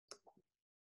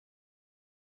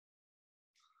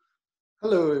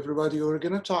Hello, everybody. We're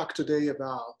going to talk today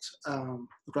about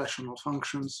rational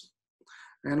functions.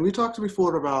 And we talked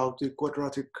before about the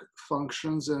quadratic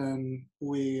functions, and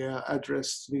we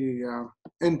addressed the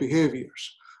end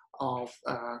behaviors of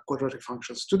quadratic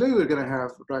functions. Today, we're going to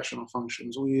have rational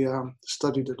functions. We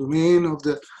studied the domain of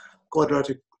the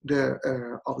quadratic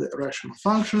of the rational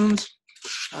functions,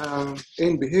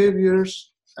 end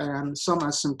behaviors, and some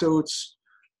asymptotes.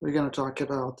 We're going to talk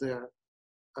about the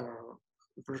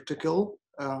vertical,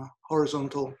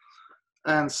 horizontal,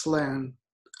 and slant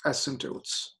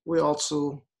asymptotes. We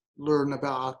also learn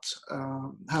about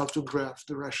how to graph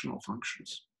the rational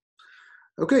functions.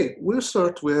 Okay, we'll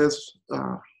start with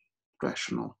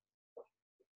rational.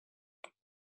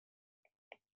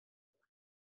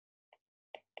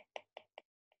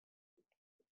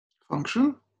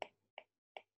 Function.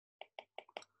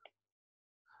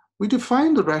 We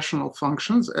define the rational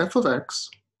functions. F of x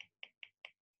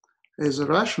is a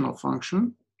rational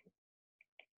function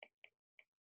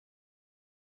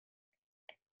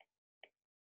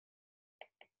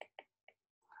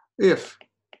if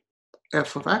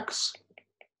f of x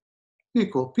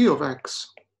equal p of x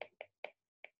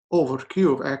over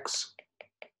q of x,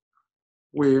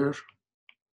 where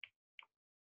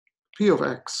p of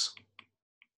x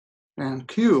and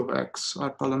q of x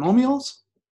are polynomials,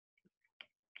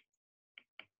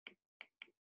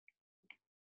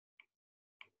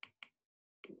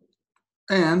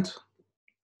 and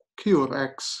q of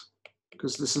x,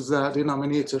 because this is the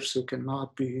denominator, so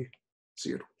cannot be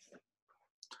 0.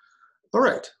 All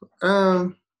right,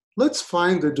 let's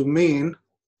find the domain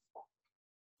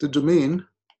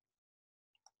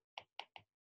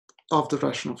of the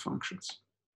rational functions.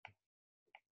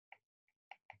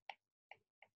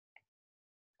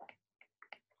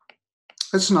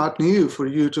 It's not new for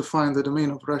you to find the domain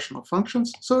of rational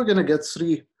functions, so we're going to get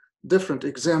 3 different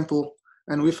examples,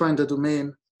 and we find the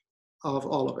domain of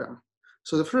all of them.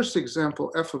 So the first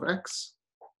example, f of x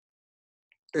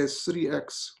is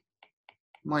 3x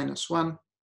minus 1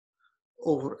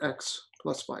 over x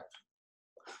plus 5.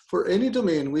 For any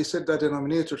domain, we set the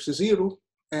denominator to 0,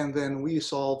 and then we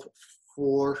solve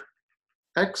for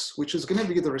x, which is going to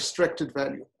be the restricted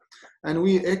value. And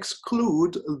we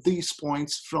exclude these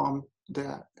points from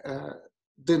the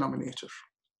denominator,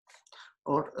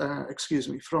 or excuse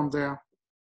me, from the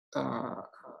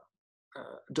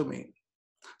domain.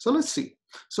 So let's see.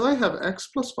 So I have x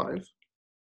plus 5.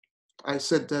 I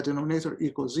set the denominator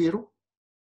equals 0,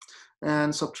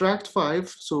 and subtract 5,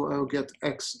 so I'll get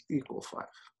x equal 5.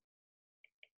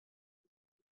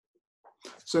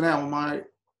 So now my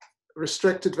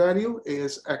restricted value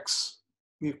is x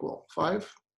equal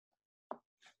 5.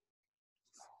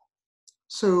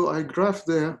 So I graph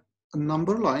the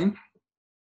number line,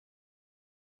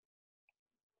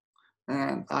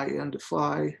 and I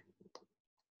identify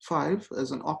 5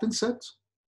 as an open set.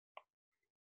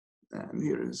 And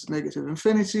here is negative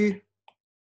infinity,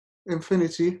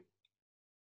 infinity.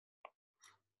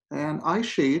 And I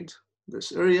shade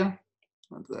this area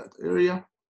and that area.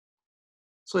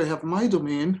 So I have my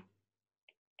domain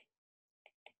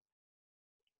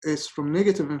is from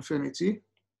negative infinity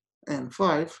and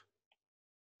 5,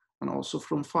 and also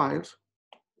from 5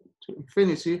 to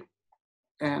infinity,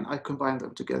 and I combine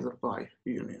them together by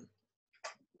union.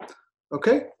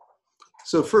 Okay,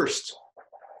 so first,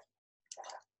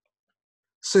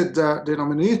 set the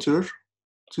denominator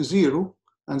to 0,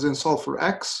 and then solve for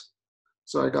x.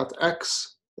 So I got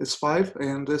x is 5,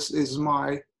 and this is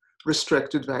my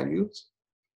restricted values.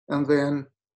 And then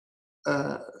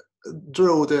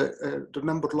draw the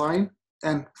number line,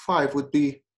 and 5 would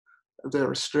be the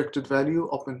restricted value,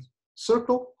 open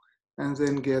circle, and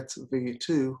then get the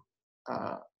 2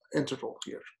 interval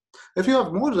here. If you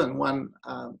have more than one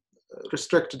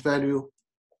restricted value,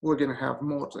 we're going to have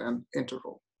more than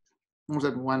interval, more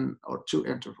than 1 or 2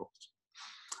 intervals.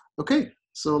 Okay,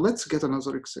 so let's get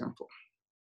another example.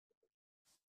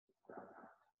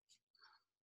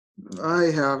 I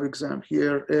have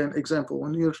example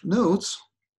in your notes.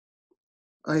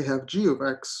 I have g of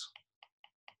x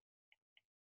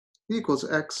equals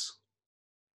x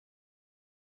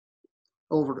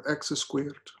over x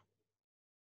squared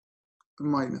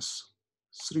minus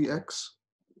 3x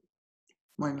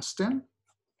minus 10.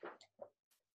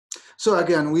 So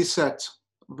again, we set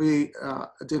the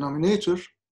denominator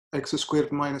x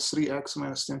squared minus 3x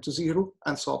minus 10 to 0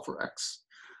 and solve for x.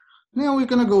 Now we're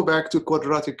going to go back to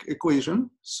quadratic equation.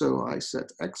 So I set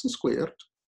x squared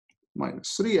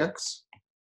minus 3x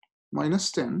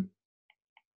minus 10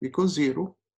 equals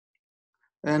 0.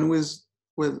 And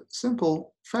with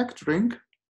simple factoring,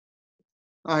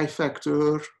 I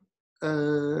factor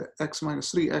x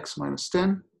minus 3, x minus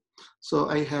 10, So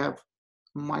I have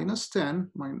minus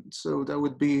 10, so that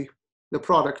would be the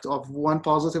product of one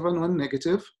positive and one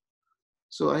negative.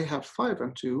 So I have 5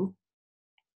 and 2.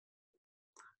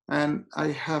 And I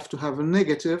have to have a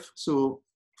negative, so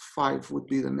 5 would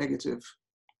be the negative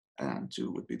and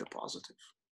 2 would be the positive.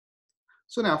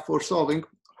 So now for solving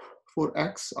for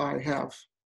x, I have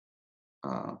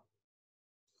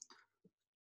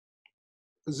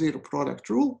zero product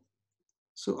rule.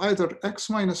 So either x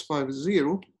minus 5 is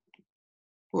 0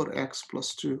 or x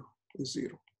plus 2 is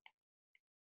 0.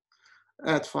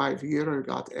 Add 5 here, I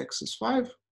got x is 5.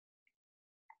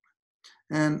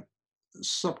 And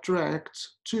subtract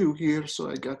 2 here, so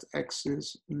I got x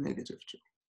is negative 2.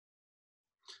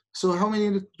 So how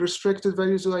many restricted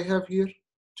values do I have here?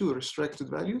 2 restricted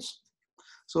values.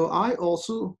 So I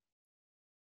also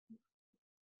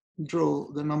draw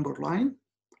the number line,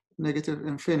 negative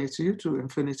infinity to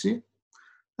infinity,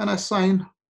 and assign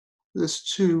these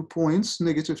 2 points,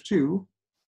 negative 2,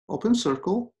 open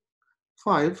circle,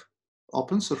 5,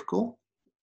 open circle,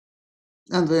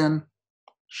 and then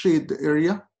shade the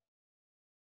area.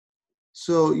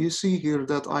 So you see here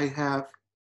that I have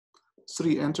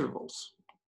 3 intervals.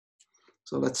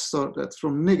 So let's start that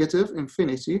from negative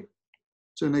infinity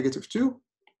to negative 2.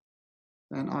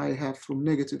 And I have from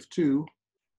negative 2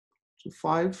 to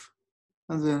 5,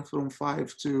 and then from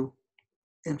 5 to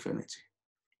infinity.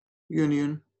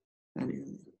 Union and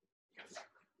union.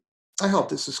 I hope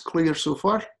this is clear so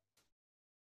far.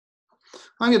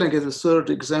 I'm going to get a third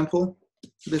example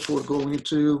before going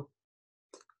to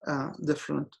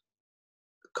different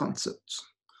concepts.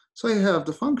 So I have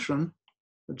the function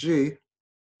g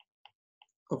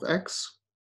of x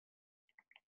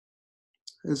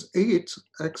is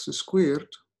 8x squared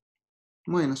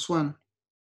minus 1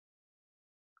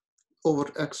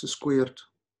 over x squared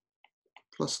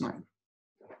plus 9.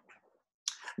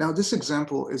 Now this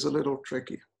example is a little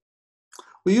tricky.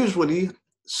 We usually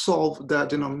solve the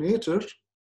denominator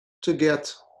to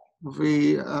get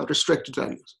the restricted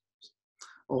values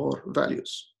or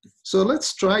values. So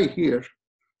let's try here.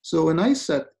 So when I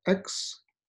set x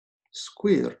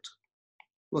squared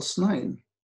plus 9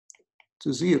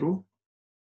 to 0,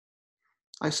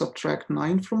 I subtract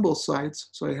 9 from both sides,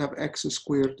 so I have x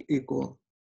squared equal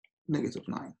negative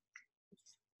 9.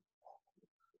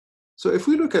 So if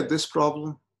we look at this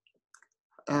problem,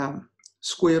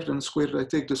 squared and squared, I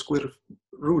take the square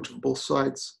root of both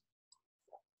sides.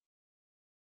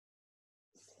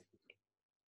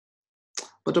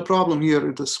 But the problem here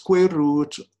is the square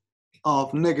root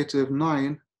of negative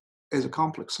 9 is a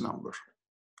complex number.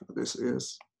 This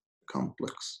is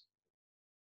complex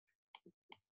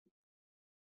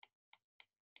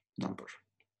number.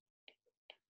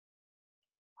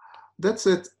 That's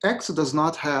it. X does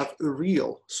not have a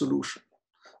real solution.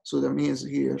 So that means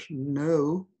here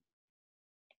no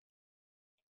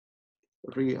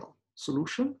real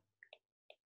solution,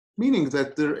 meaning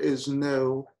that there is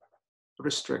no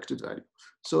restricted value.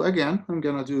 So again, I'm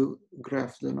going to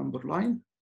graph the number line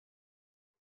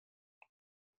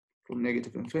from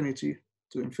negative infinity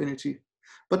to infinity.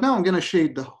 But now I'm going to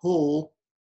shade the whole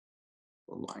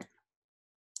line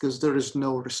because there is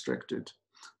no restricted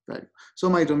value. So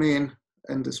my domain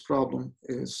in this problem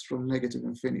is from negative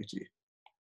infinity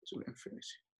to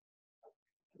infinity.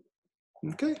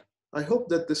 Okay, I hope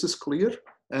that this is clear,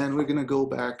 and we're going to go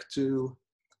back to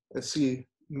see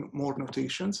more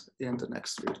notations in the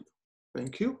next video.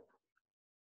 Thank you.